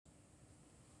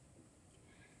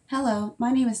Hello,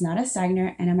 my name is Nada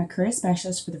Steigner, and I'm a career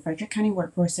specialist for the Frederick County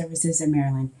Workforce Services in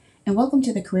Maryland, and welcome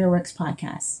to the CareerWorks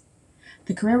podcast.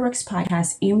 The CareerWorks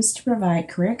podcast aims to provide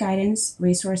career guidance,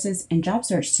 resources, and job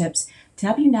search tips to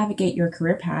help you navigate your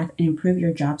career path and improve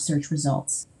your job search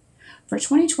results. For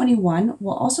 2021,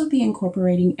 we'll also be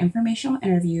incorporating informational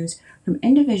interviews from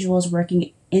individuals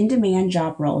working in-demand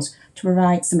job roles to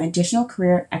provide some additional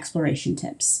career exploration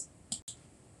tips.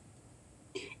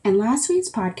 In last week's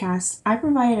podcast, I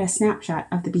provided a snapshot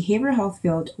of the behavioral health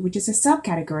field, which is a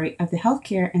subcategory of the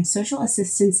healthcare and social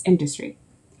assistance industry.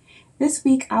 This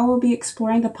week, I will be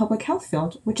exploring the public health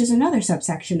field, which is another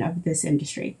subsection of this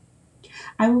industry.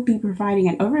 I will be providing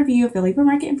an overview of the labor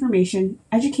market information,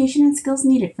 education and skills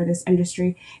needed for this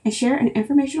industry, and share an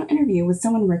informational interview with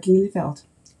someone working in the field.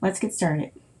 Let's get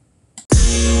started.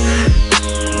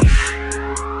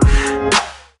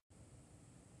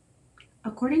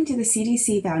 According to the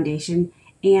CDC Foundation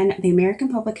and the American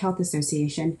Public Health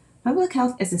Association, public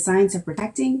health is the science of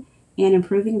protecting and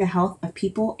improving the health of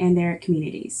people and their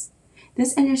communities.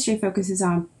 This industry focuses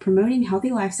on promoting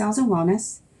healthy lifestyles and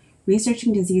wellness,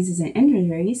 researching diseases and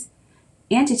injuries,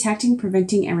 and detecting,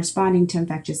 preventing, and responding to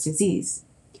infectious disease.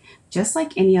 Just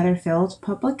like any other field,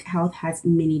 public health has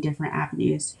many different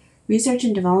avenues: research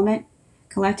and development,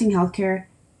 collecting healthcare,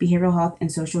 behavioral health,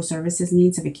 and social services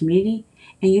needs of a community,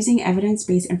 and using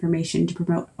evidence-based information to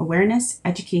promote awareness,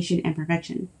 education, and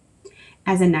prevention.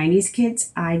 As a 90s kid,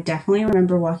 I definitely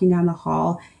remember walking down the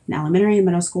hall in elementary and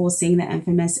middle school seeing the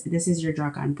infamous "This is your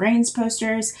drug on brains"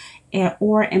 posters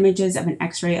or images of an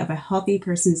x-ray of a healthy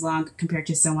person's lung compared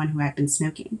to someone who had been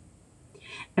smoking.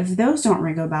 If those don't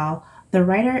ring a bell, the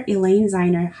writer Elaine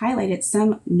Ziner highlighted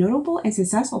some notable and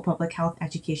successful public health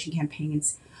education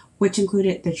campaigns, which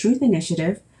included the Truth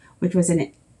Initiative, which was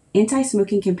an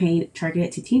anti-smoking campaign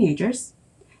targeted to teenagers,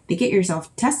 the Get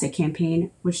Yourself Tested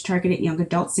campaign, which targeted young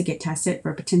adults to get tested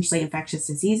for potentially infectious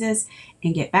diseases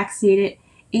and get vaccinated,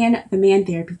 and the Man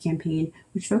Therapy campaign,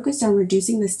 which focused on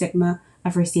reducing the stigma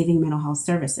of receiving mental health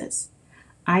services.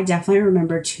 I definitely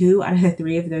remember 2 out of the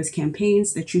 3 of those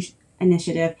campaigns, the Truth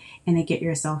Initiative and the Get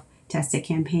Yourself Tested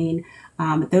campaign.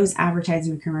 Those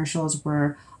advertising commercials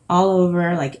were all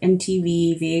over, like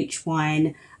MTV,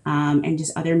 VH1, and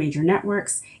just other major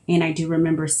networks. And I do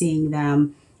remember seeing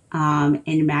them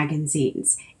in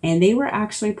magazines. And they were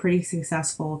actually pretty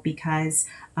successful because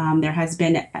there has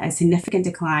been a significant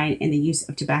decline in the use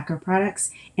of tobacco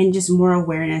products and just more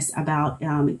awareness about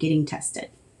getting tested.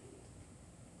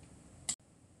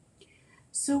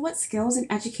 So what skills and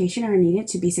education are needed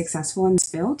to be successful in this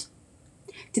field?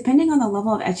 Depending on the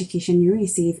level of education you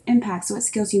receive impacts what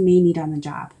skills you may need on the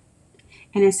job.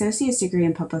 An associate's degree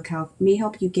in public health may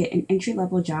help you get an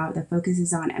entry-level job that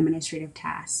focuses on administrative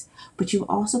tasks, but you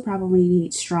also probably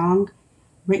need strong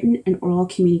written and oral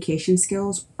communication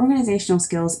skills, organizational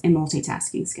skills, and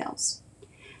multitasking skills.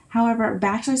 However,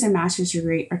 bachelor's and master's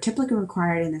degree are typically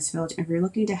required in this field if you're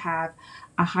looking to have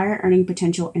a higher earning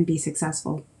potential and be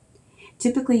successful.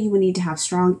 Typically, you will need to have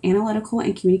strong analytical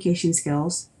and communication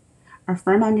skills, a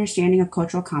firm understanding of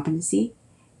cultural competency,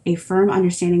 a firm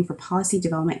understanding for policy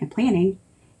development and planning,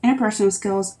 interpersonal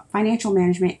skills, financial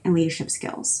management, and leadership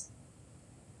skills.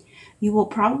 You will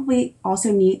probably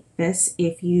also need this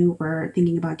if you were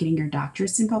thinking about getting your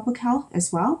doctorates in public health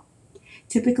as well.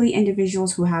 Typically,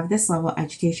 individuals who have this level of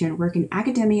education work in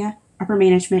academia, upper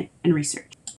management, and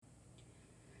research.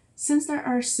 Since there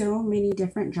are so many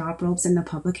different job roles in the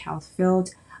public health field,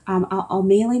 I'll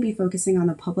mainly be focusing on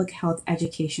the public health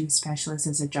education specialist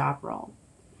as a job role.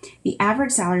 The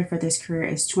average salary for this career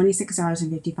is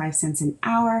 $26.55 an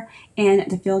hour, and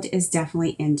the field is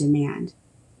definitely in demand.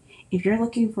 If you're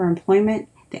looking for employment,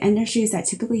 the industries that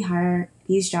typically hire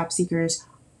these job seekers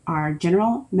are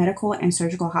general, medical, and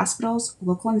surgical hospitals,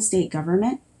 local and state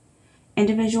government,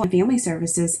 individual and family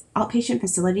services, outpatient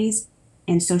facilities,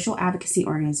 and social advocacy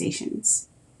organizations.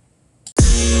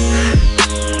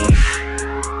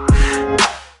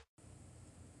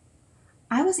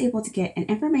 I was able to get an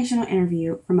informational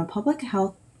interview from a public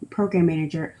health program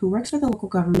manager who works for the local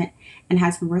government and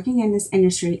has been working in this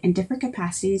industry in different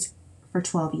capacities for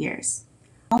 12 years.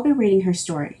 I'll be reading her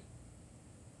story.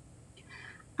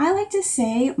 I like to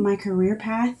say my career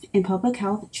path in public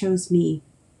health chose me.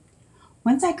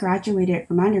 Once I graduated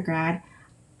from undergrad,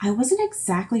 I wasn't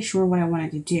exactly sure what I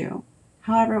wanted to do.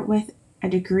 However, with a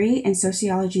degree in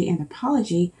sociology and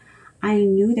anthropology, I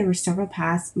knew there were several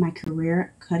paths my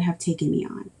career could have taken me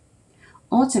on.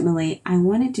 Ultimately, I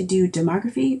wanted to do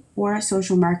demography or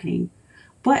social marketing,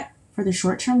 but for the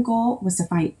short-term goal was to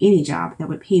find any job that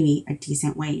would pay me a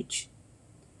decent wage.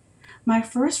 My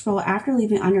first role after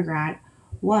leaving undergrad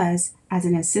was as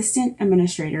an assistant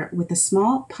administrator with a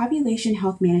small population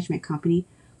health management company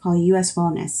called US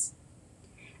Wellness.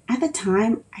 At the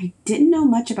time, I didn't know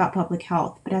much about public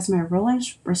health, but as my role and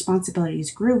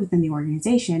responsibilities grew within the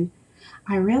organization,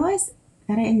 I realized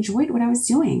that I enjoyed what I was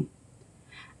doing.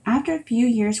 After a few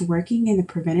years working in the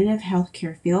preventative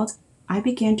healthcare field, I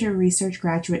began to research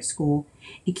graduate school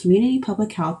in community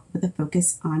public health with a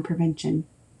focus on prevention.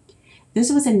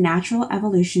 This was a natural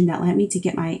evolution that led me to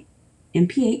get my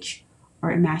MPH,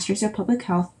 or a Master's of Public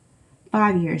Health,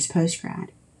 5 years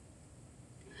post-grad.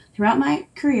 Throughout my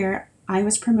career, I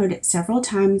was promoted several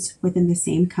times within the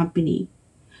same company,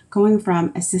 going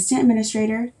from assistant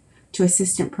administrator to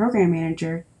assistant program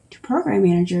manager to program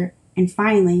manager and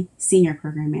finally senior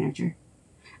program manager.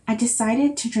 I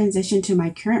decided to transition to my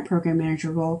current program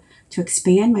manager role to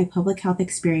expand my public health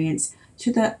experience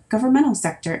to the governmental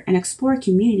sector and explore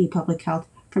community public health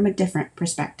from a different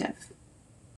perspective.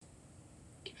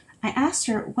 I asked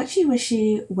her what she wished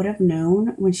she would have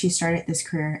known when she started this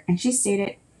career, and she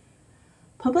stated,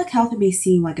 "Public health may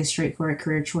seem like a straightforward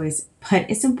career choice, but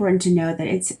it's important to know that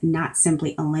it's not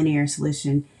simply a linear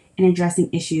solution in addressing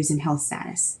issues in health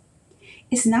status.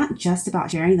 It's not just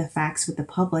about sharing the facts with the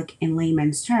public in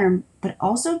layman's terms, but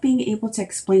also being able to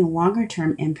explain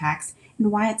longer-term impacts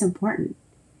and why it's important.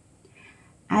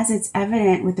 As it's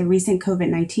evident with the recent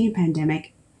COVID-19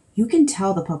 pandemic, you can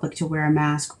tell the public to wear a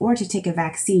mask or to take a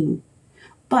vaccine.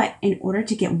 But in order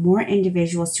to get more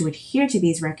individuals to adhere to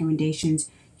these recommendations,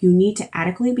 you need to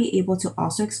adequately be able to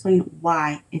also explain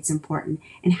why it's important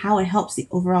and how it helps the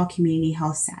overall community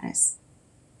health status.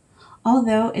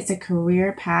 Although it's a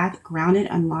career path grounded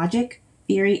on logic,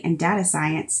 theory, and data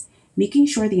science, making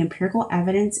sure the empirical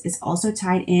evidence is also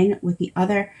tied in with the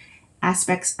other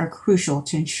aspects are crucial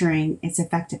to ensuring its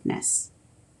effectiveness."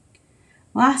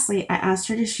 Lastly, I asked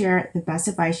her to share the best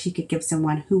advice she could give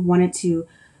someone who wanted to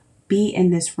be in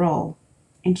this role,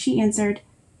 and she answered,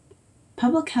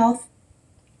 "Public health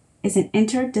is an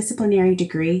interdisciplinary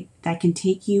degree that can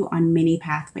take you on many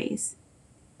pathways.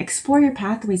 Explore your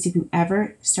pathways if you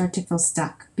ever start to feel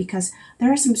stuck, because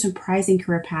there are some surprising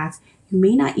career paths you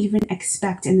may not even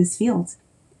expect in this field.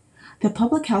 The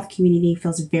public health community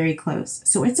feels very close,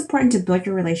 so it's important to build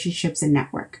your relationships and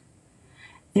network.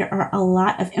 There are a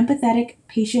lot of empathetic,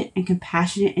 patient, and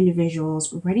compassionate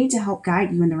individuals ready to help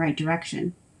guide you in the right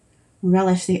direction.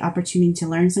 Relish the opportunity to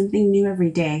learn something new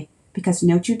every day, because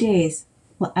no 2 days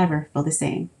will ever feel the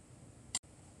same."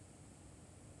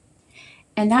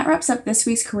 And that wraps up this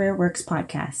week's Career Works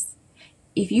podcast.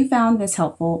 If you found this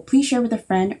helpful, please share with a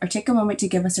friend or take a moment to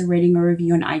give us a rating or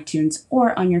review on iTunes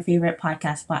or on your favorite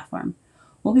podcast platform.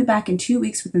 We'll be back in 2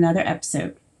 weeks with another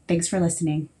episode. Thanks for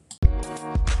listening.